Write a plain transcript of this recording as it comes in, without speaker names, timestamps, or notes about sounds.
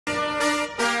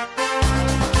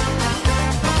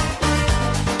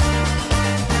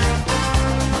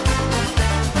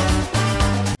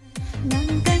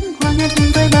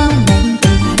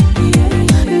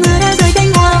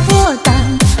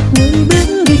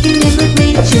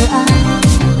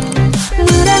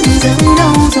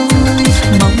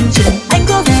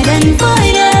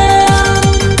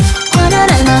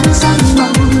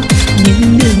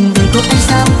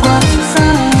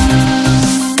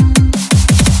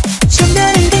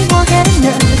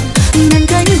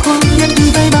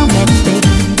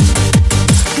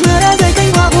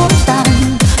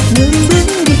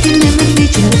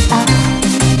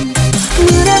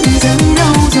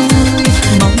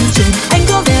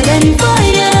gần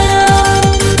với em.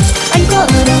 Anh có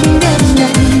ở đâu đêm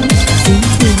nay, xin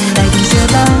tìm lành giờ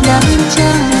ta nắng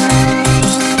trao.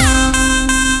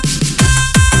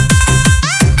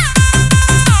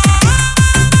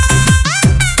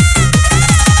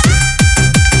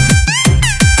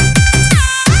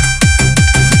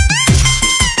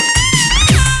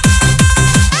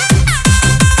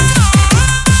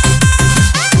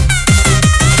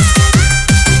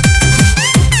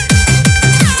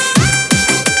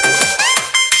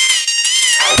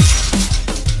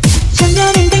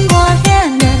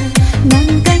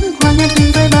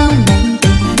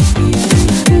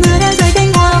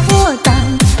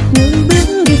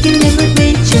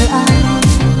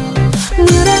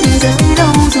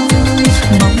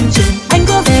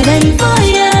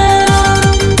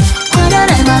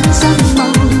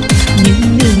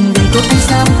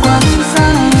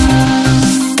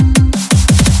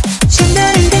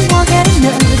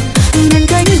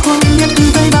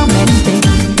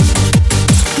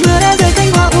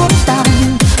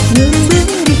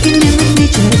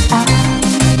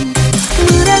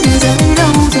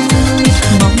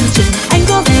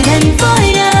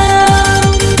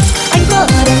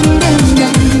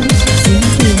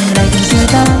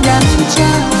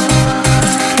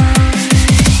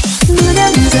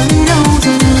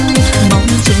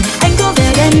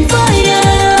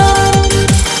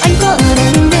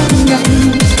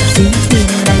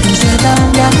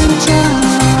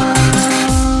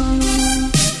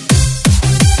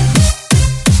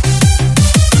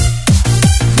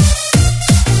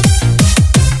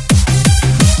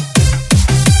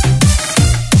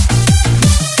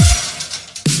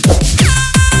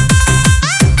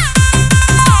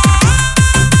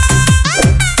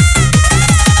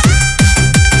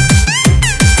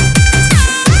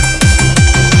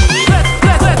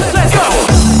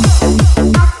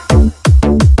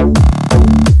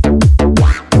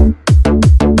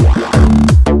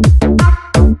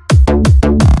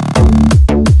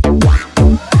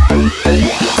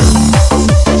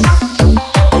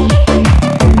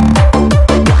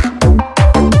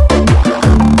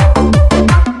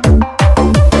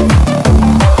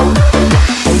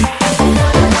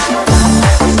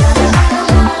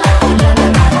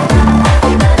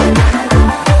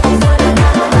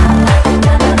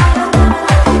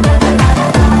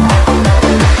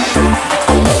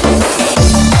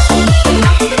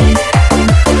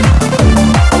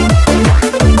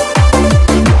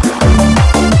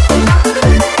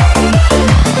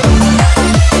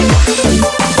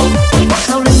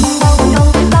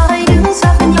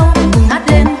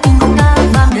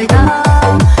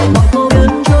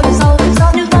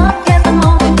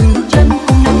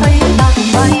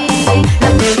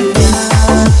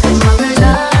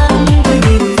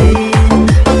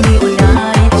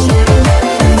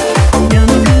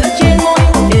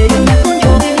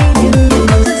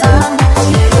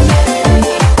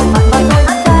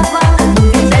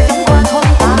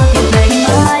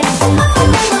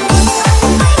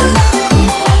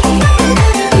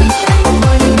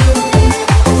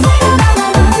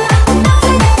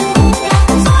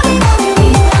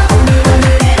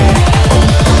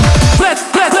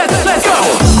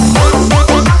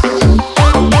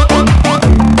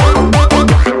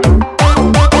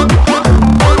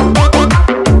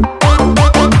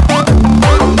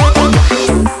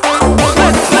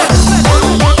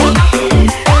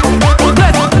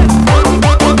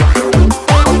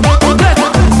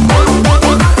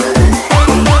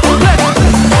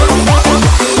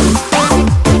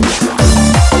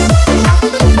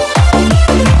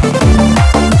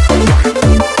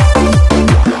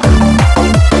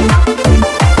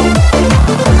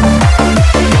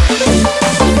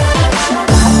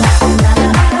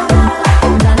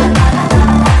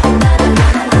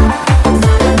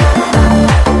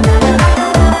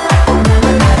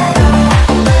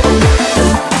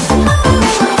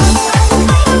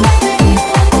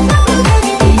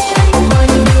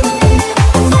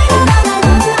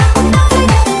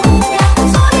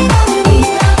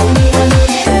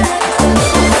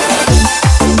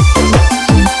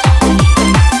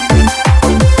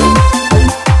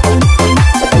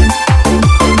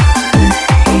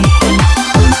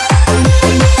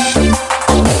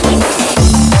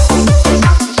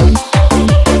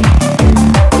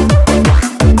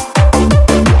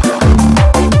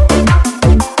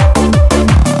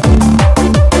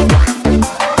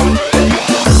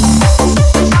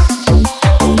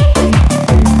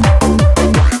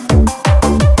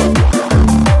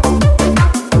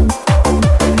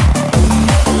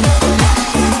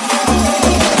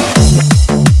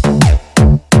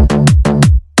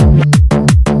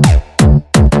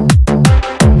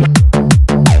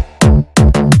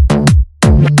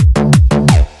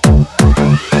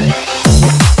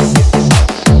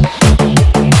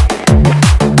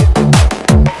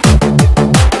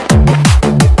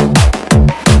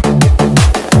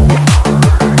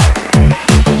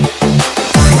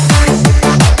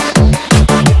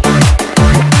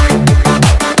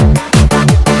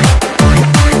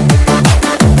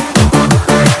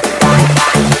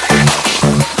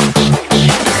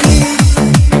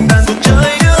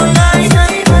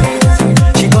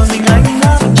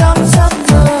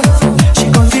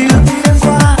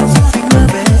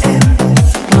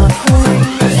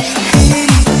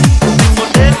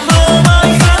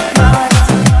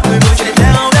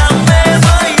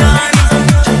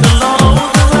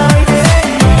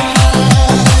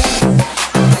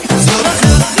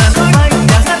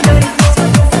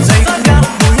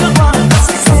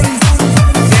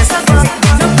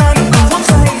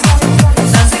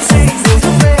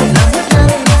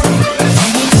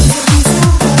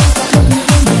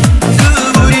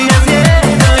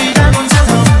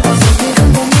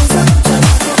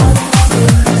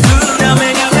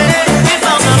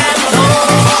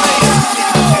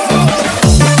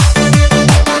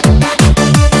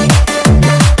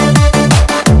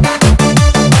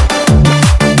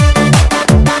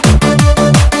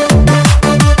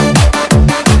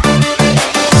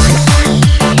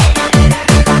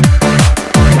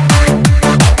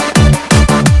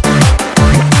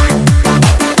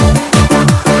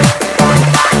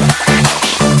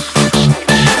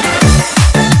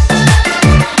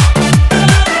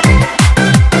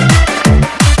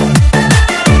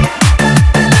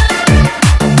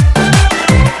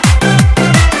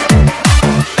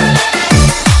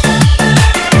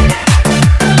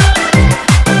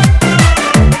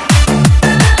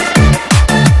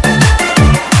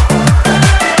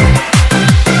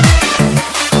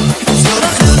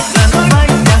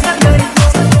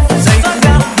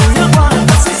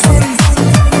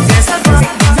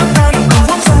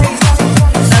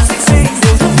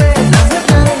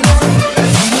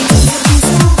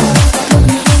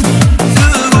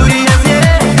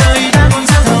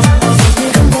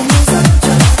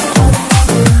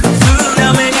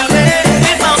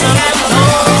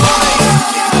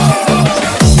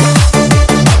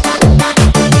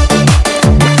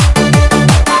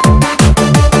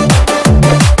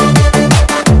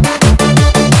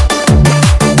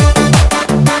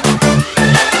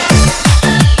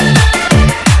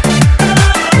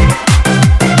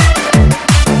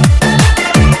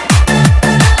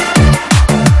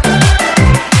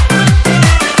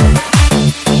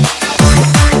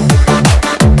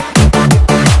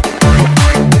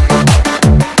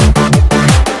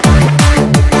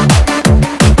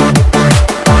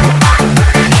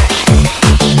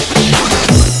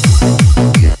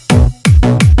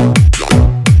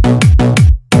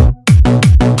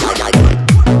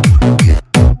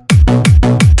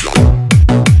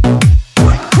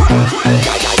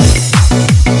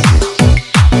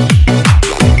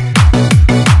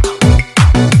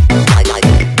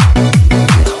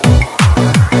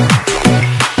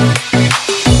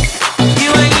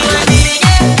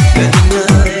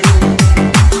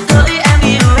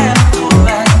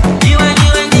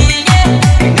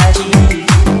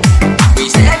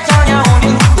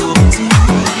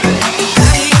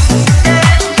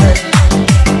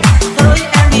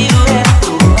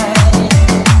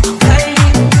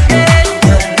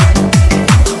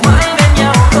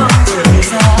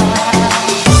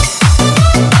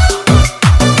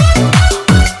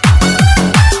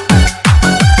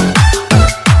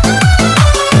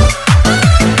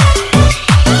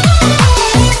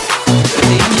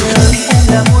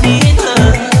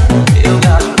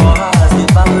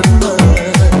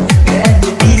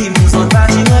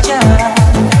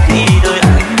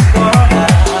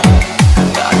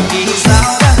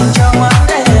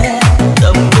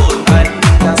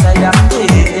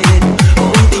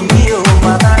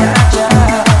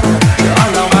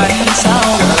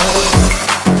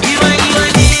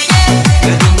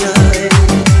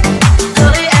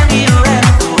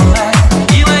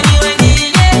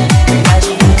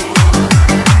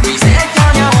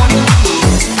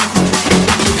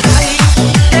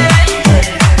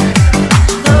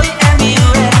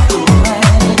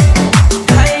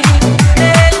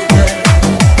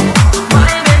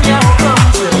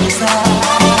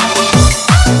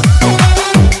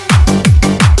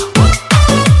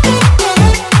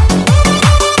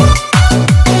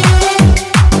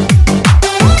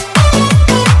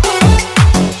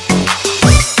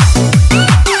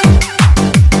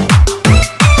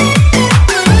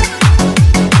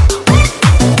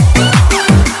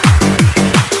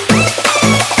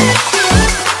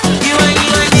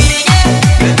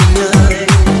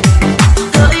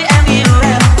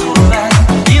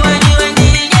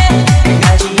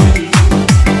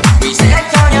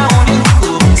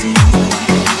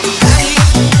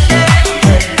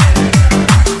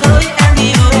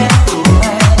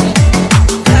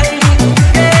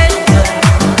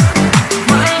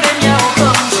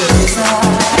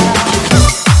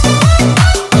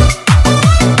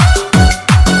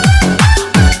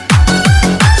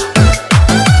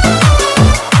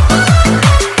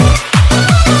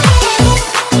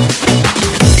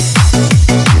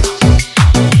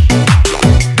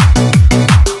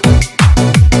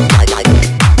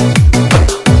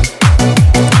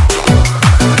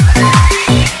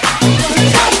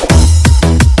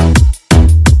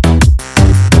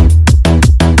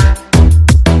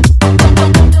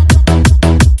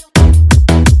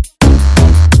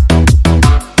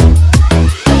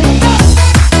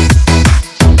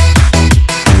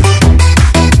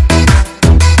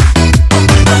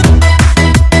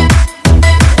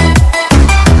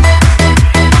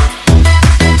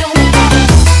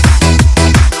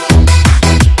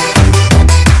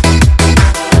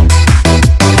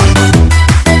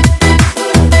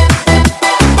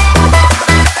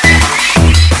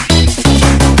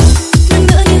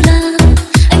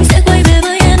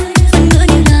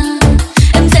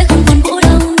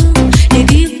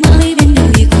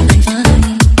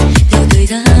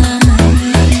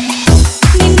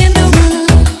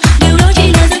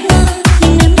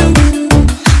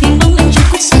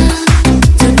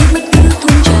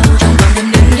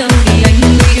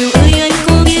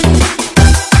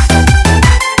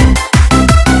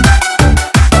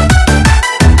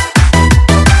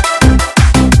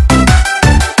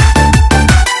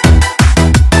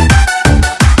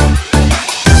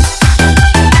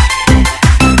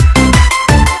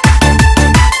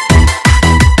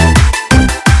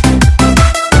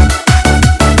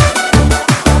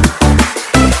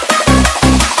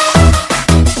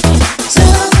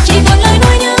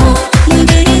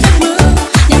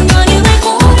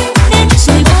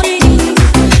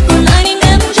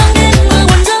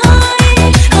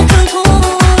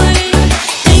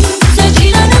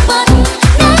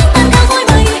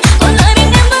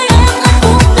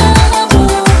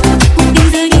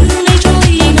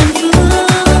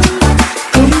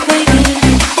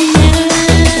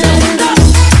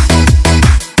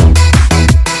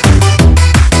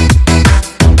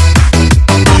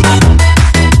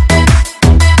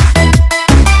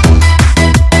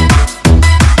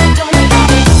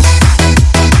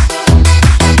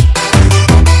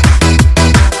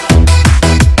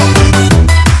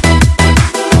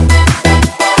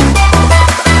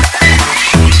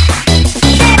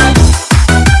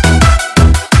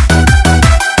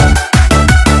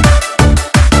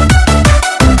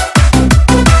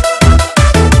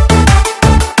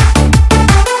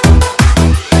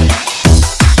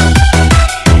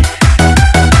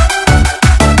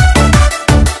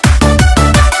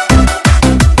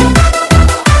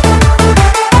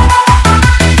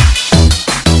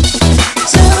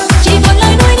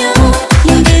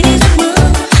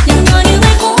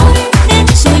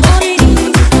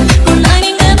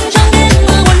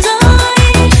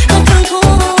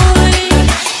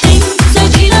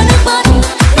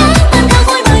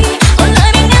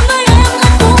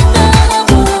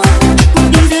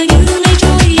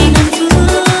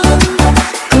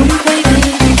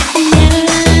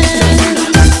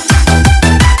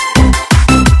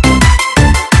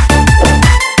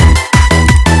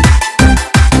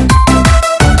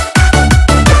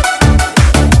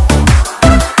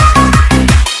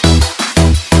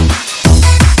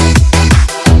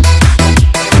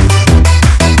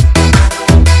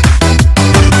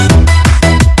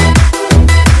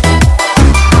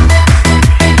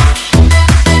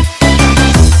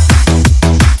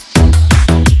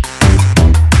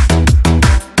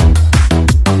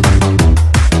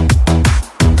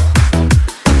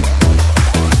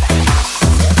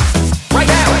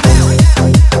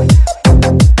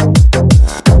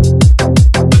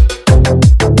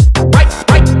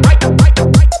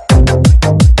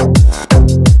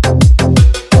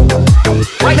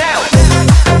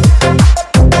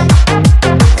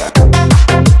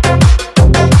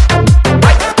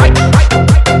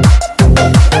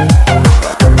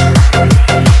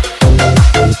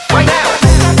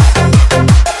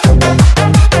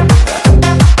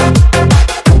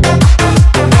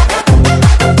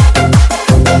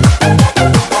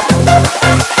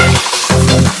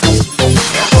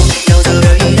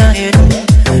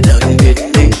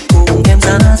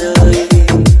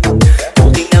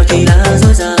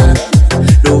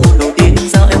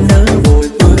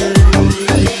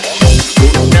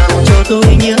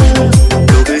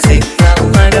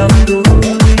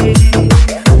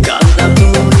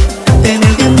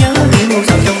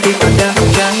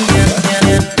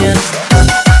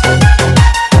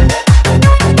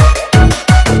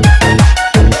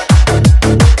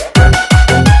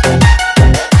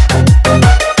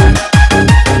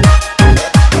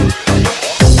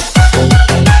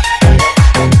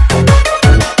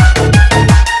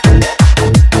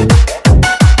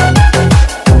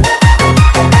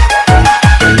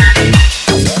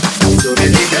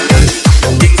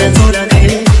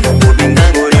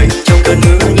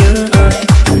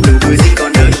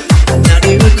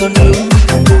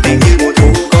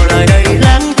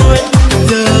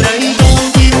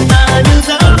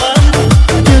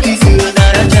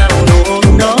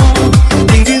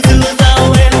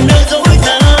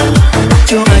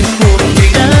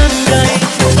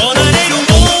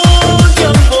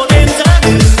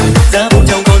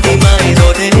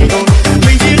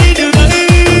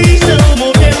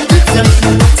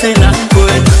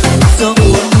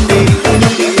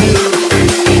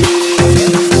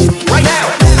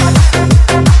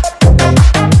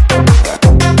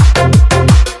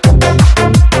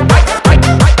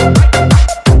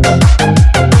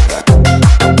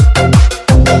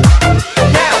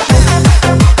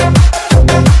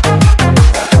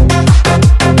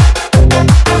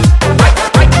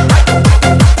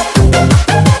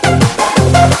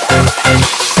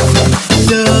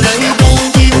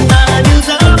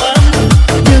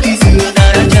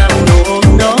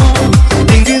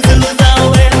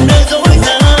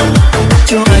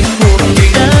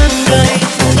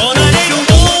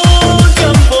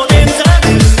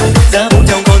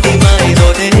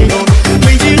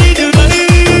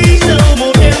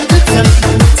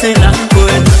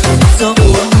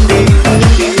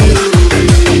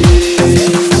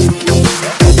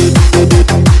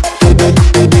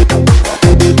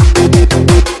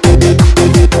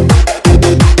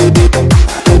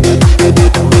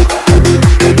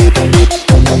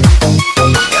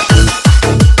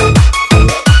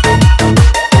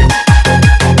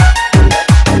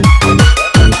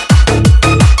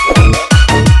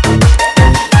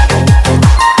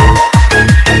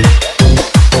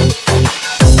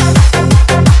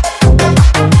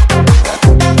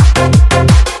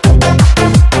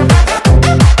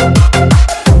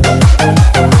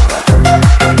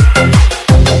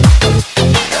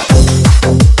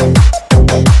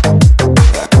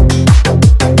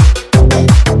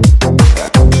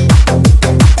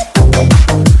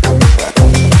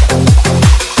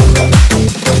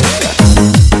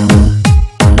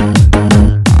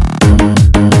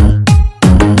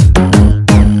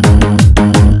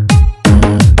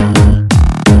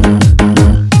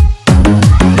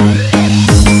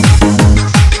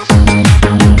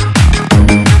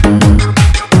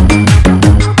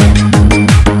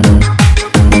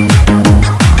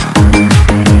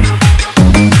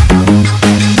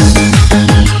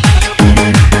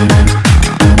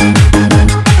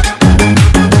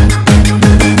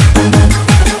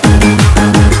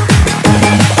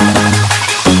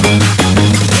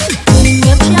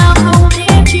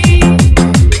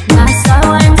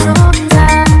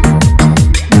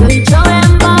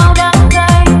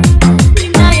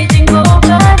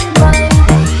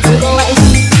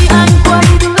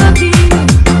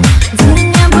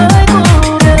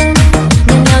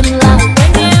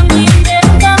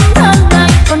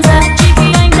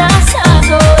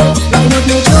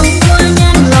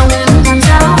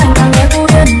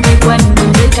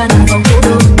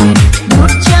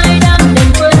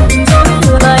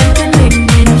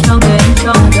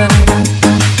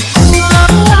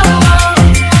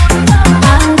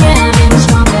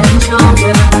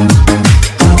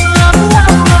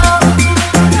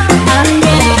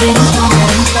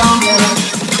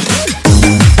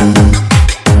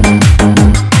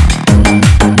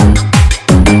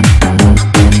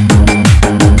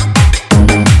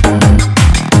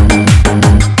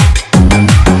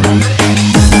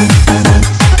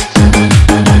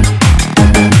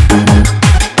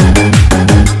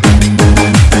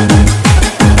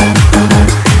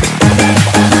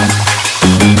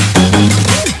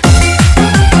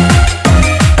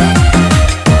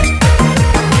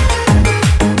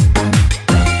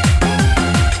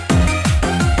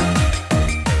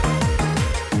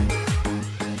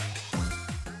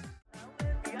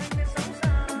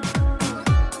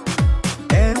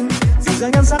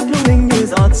 như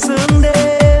giọt sương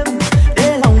đêm,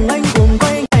 để lòng anh cùng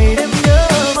quay ngày đêm nhớ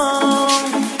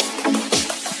mong.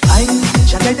 Anh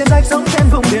tràn đầy tên rách sống trên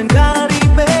vùng biển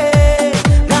Caribe,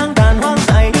 ngang tàn hoang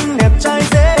dại nhưng đẹp trai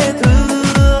dễ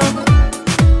thương.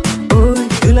 Ôi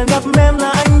từ lần gặp em là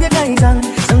anh biết ngay rằng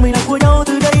mình là của nhau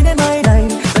từ đây đến mai này,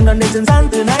 rằng đoạn đường dần gian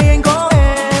từ nay anh có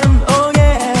em. Oh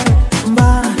yeah.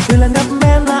 Và từ lần gặp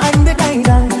em là anh biết ngay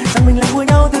rằng mình là của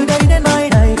nhau từ đây đến mai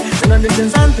này, rằng đoạn đường dần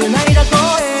gian từ nay đã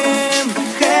có em.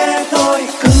 Khẽ thôi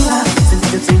cứng lại dần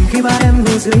dần thật xinh khi ba em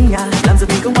ngủ dưới nhà, làm giật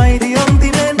mình không may thì ông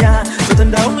tìm lên nhà, rồi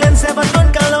thần đóng lên xe bắt luôn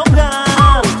cả lông gà.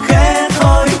 Khẽ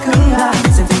thôi cứng lại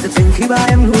dần dần thật xinh khi ba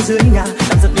em ngủ dưới nhà,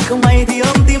 làm giật mình không may thì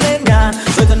ông tìm lên nhà,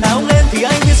 rồi thần đóng lên thì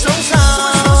anh biết sống sao.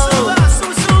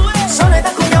 Sau này ta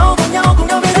cùng nhau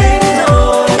biết gì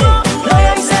rồi, nơi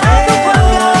anh sẽ thức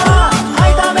quang gà,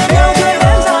 hai ta bên nhau chơi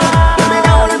đến già,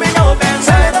 lên bên nhau bền.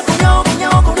 Sau này ta cùng nhau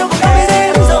biết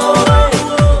gì rồi,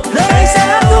 nơi anh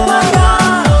sẽ thức quang gà,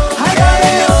 hai ta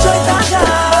bên nhau chơi tá gà.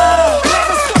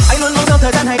 Anh luôn mong sao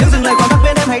thời gian hãy đứng dừng lại, khoảng khắc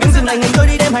bên em hãy đứng dừng lại, nhìn tôi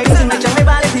đi đêm hãy đứng dừng lại, chẳng mấy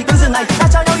ba lên thì cứ dừng lại, ta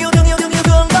trao nhau yêu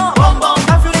thương đó.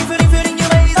 I'm feeling như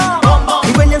bây giờ.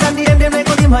 Đừng quên nhân gian đi đêm nay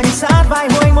có tim hơi sát vai,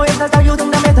 môi em ta trao yêu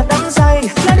thương đam mê thật đắm say,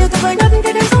 là điều tuyệt vời nhất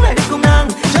cái đêm sống lại được cùng nàng.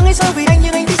 Chẳng nghĩ sao vì anh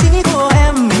nhưng anh thích suy nghĩ của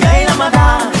em. Nhảy là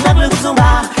ta lắc lư khúc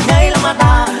Zumba, nhảy là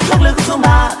ta lắc lư khúc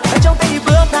Zumba. Ở trong tay đi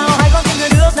bước nào, hai con tim người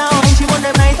nước nào, anh chỉ muốn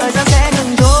đêm nay thời gian sẽ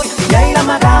ngừng trôi. Nhảy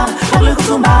là ta lắc lư khúc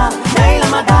Zumba, nhảy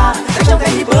là ta. Ở trong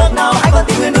tay đi bước nào, hai con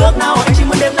tim người nước nào, anh chỉ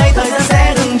muốn đêm nay thời gian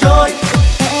sẽ ngừng trôi.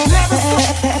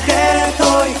 Khẽ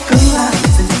thôi cứng lại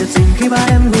dần dần thật xinh khi ba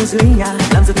em ngủ dưới nhà,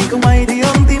 làm giật mình không may thì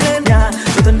ông tìm lên nhà,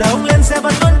 rồi thần đóng lên xe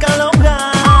bắt luôn cả lông gà.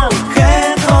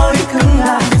 Khẽ thôi cứng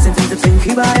lại dần dần thật xinh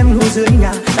khi ba em ngủ dưới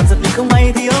nhà, làm giật mình không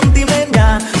may thì ông tìm lên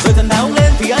nhà, rồi thần đóng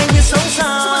lên thì anh biết sống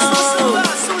sao.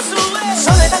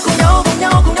 Sau này ta cùng nhau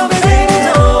biết gì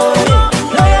rồi,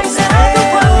 nơi anh sẽ thức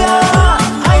quang gà,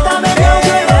 hai ta bên nhau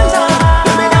chơi đến già,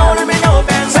 lên bên nhau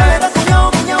bền. Sau này ta cùng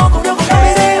nhau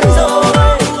biết gì rồi,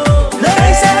 nơi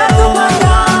anh sẽ thức quang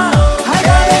gà, hai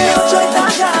ta bên nhau chơi tá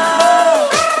gà.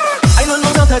 Anh luôn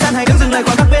mong sao thời gian hãy đứng dừng lại,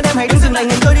 khoảng khắc bên em hãy đứng dừng lại,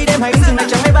 nhìn tôi đi đêm hãy đứng dừng lại,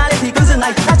 chẳng mấy ba lên thì cứ dừng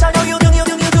lại, ta trao nhau yêu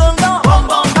thương đó.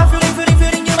 I'm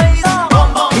feeling như bây giờ.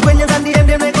 Đừng quên nhân gian đi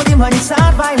đêm nay có tim hơi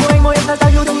sát vai, môi em ta trao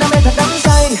yêu thương đam mê thật đắm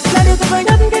say, là điều tuyệt vời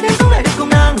nhất cái đêm sống lại được cùng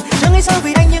nàng. Chẳng nghĩ sao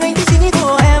vì anh nhưng anh thích suy nghĩ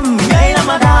của em. Nhảy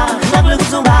là ta lắc lư khúc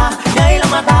Zumba, nhảy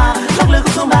là ta lắc lư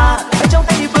khúc Zumba. Ở trong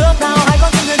tay đi bước nào, hai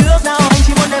con tim người nước nào, anh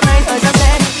chỉ muốn đêm nay thời gian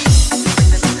sẽ.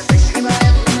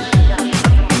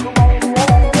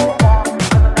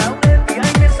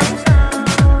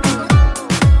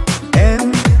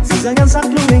 Em dịu dàng nhan sắc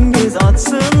lung linh như giọt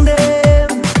sương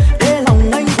đêm, để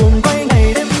lòng anh cùng quay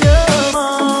ngày đêm nhớ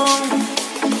mong.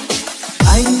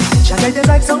 Anh tràn đầy tên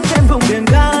rách sống trên vùng biển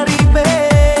Caribe,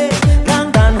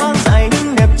 ngang tàn hoang dại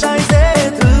nhưng đẹp trai dễ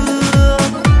thương.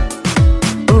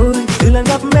 Ôi từ lần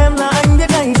gặp em là anh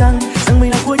biết ngay rằng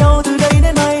mình là của nhau từ đây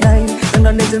đến mai này, rằng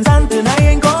đoạn đường dần gian từ nay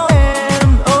anh có em.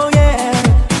 Oh yeah.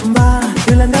 Và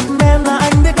từ lần gặp em là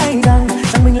anh biết ngay rằng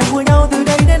mình là của nhau từ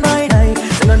đây đến mai này,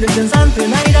 rằng đoạn đường dần gian từ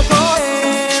nay đã có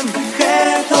em.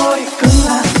 Khẽ thôi cứng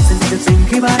lại dần dần thật xinh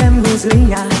khi ba em ngủ dưới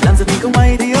nhà, làm giật mình không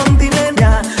may thì ông tìm lên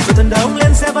nhà, rồi thần đóng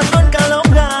lên xe bắt luôn cả lông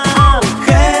gà.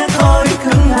 Khẽ thôi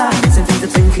cứng lại dần dần thật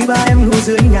xinh khi ba em ngủ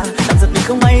dưới nhà, làm giật mình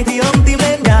không may thì ông